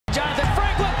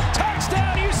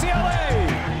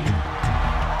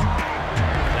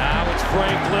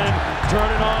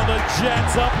Turning on the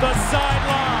Jets up the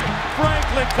sideline.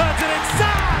 Franklin cuts it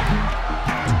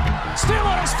inside. Still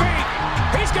on his feet.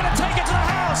 He's going to take it to the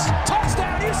house.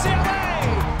 Touchdown,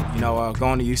 UCLA. You know,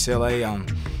 going to UCLA,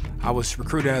 I was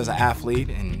recruited as an athlete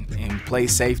and played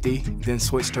safety, then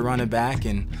switched to running back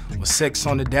and was 6th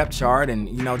on the depth chart and,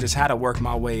 you know, just had to work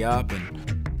my way up.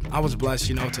 And I was blessed,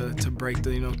 you know, to break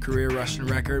the, career rushing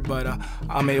record. But,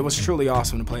 I mean, it was truly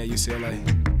awesome to play at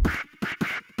UCLA.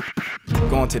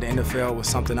 Going to the NFL was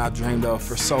something I dreamed of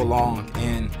for so long,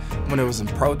 and when it was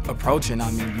approaching, I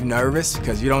mean, you're nervous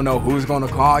because you don't know who's going to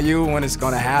call you, when it's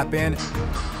going to happen.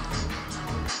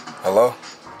 Hello?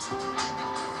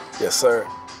 Yes, sir.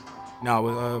 You know, I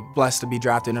was blessed to be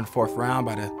drafted in the 4th round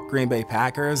by the Green Bay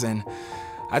Packers, and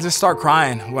I just started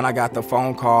crying when I got the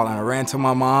phone call, and I ran to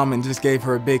my mom and just gave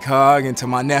her a big hug, and to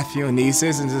my nephew and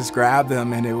nieces and just grabbed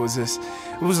them, and it was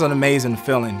an amazing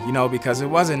feeling, you know, because it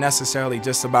wasn't necessarily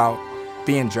just about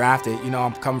being drafted. You know,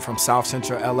 I'm coming from South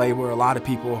Central LA where a lot of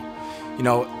people, you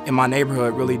know, in my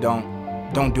neighborhood really don't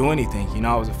do anything. You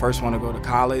know, I was the first one to go to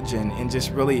college and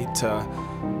just really to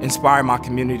inspire my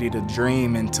community to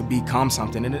dream and to become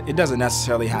something. And it doesn't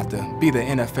necessarily have to be the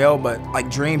NFL, but like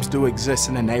dreams do exist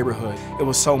in the neighborhood. It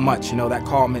was so much, you know, that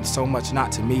call meant so much,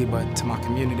 not to me, but to my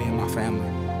community and my family.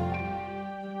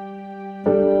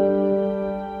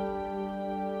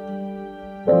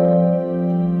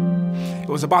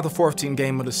 It was about the 14th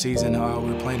game of the season.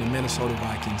 We were playing the Minnesota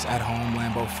Vikings at home,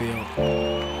 Lambeau Field.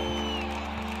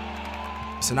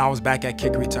 So now I was back at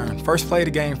kick return. First play of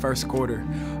the game, first quarter.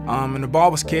 And the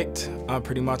ball was kicked,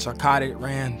 pretty much. I caught it,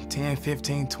 ran 10,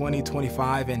 15, 20,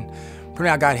 25, and pretty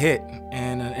much I got hit,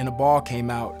 and the ball came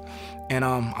out. And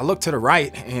I looked to the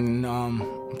right, and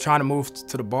I'm trying to move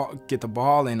to the ball, get the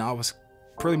ball, and I was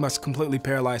pretty much completely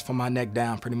paralyzed from my neck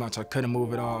down. Pretty much I couldn't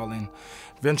move at all, and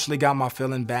eventually got my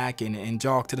feeling back and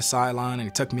jogged to the sideline, and he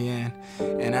took me in.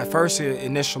 And at first,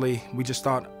 initially, we just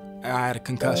thought I had a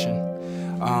concussion.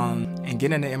 And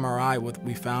getting the MRI, what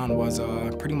we found was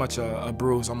pretty much a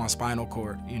bruise on my spinal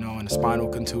cord, you know, and a spinal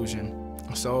contusion.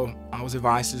 So I was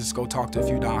advised to just go talk to a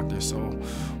few doctors. So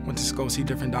went to go see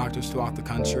different doctors throughout the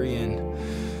country, and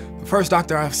the first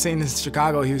doctor I've seen in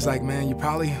Chicago, he was like, "Man, you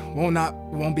probably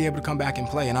won't be able to come back and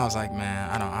play." And I was like, "Man,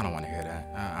 I don't want to hear that.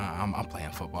 I'm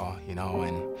playing football, you know."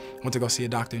 And went to go see a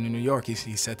doctor in New York. He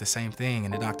said the same thing,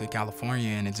 and a doctor in California,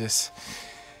 and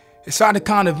it started to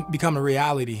kind of become a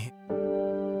reality.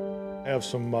 I have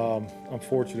some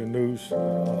unfortunate news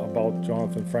about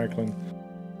Johnathan Franklin.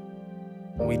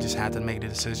 We just had to make the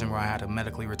decision where I had to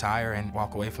medically retire and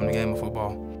walk away from the game of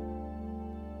football.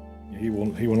 He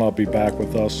will not be back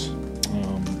with us,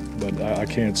 but I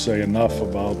can't say enough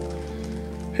about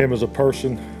him as a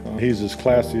person. He's as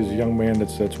classy as a young man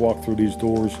that's walked through these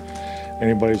doors.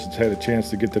 Anybody that's had a chance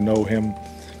to get to know him,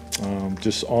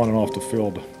 just on and off the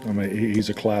field, I mean, he's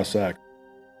a class act.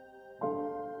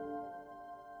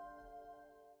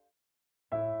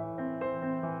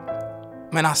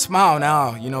 Man, I smile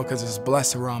now, you know, because it's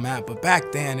blessed where I'm at. But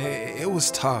back then, it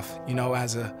was tough, you know,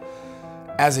 as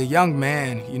a young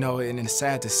man, you know, and it's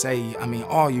sad to say, I mean,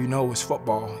 all you know is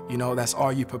football. You know, that's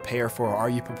all you prepare for. All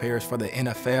you prepare is for the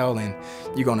NFL, and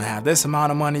you're going to have this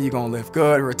amount of money, you're going to live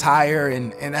good, retire,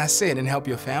 and that's it, and help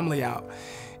your family out.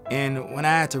 And when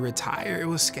I had to retire, it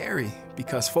was scary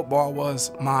because football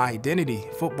was my identity.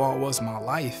 Football was my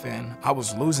life, and I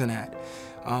was losing that.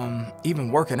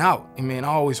 Even working out. I mean, I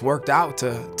always worked out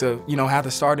to you know, have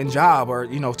a starting job or,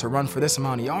 you know, to run for this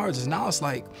amount of yards. And now it's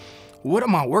like, what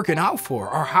am I working out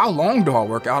for? Or how long do I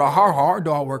work out? Or how hard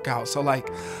do I work out? So like,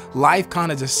 life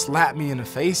kind of just slapped me in the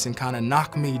face and kind of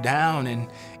knocked me down, and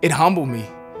it humbled me,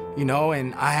 you know,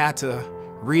 and I had to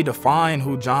redefine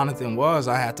who Johnathan was.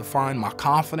 I had to find my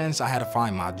confidence. I had to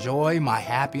find my joy, my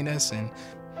happiness, and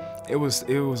it was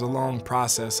a long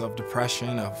process of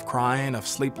depression, of crying, of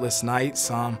sleepless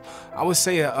nights. I would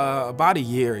say about a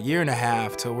year and a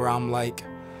half to where I'm like,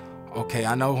 okay,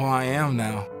 I know who I am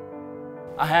now.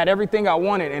 I had everything I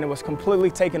wanted and it was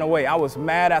completely taken away. I was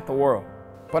mad at the world.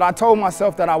 But I told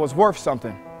myself that I was worth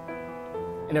something.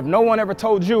 And if no one ever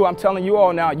told you, I'm telling you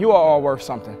all now, you are all worth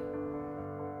something.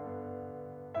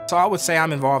 So I would say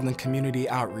I'm involved in community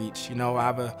outreach. You know, I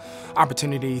have an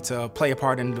opportunity to play a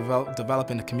part in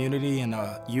developing the community and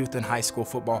a youth and high school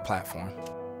football platform.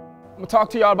 I'm gonna talk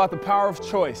to y'all about the power of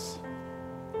choice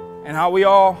and how we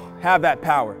all have that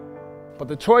power. But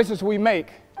the choices we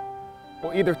make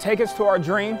will either take us to our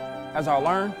dream, as I'll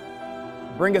learn,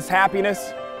 bring us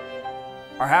happiness,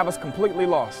 or have us completely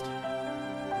lost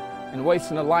and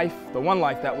wasting the one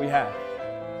life that we have.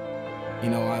 You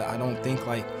know, I don't think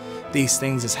like these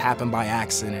things just happen by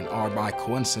accident or by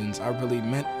coincidence. I really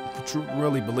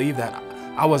believe that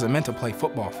I wasn't meant to play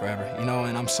football forever, you know,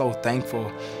 and I'm so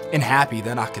thankful and happy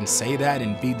that I can say that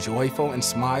and be joyful and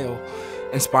smile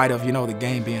in spite of, you know, the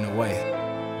game being away.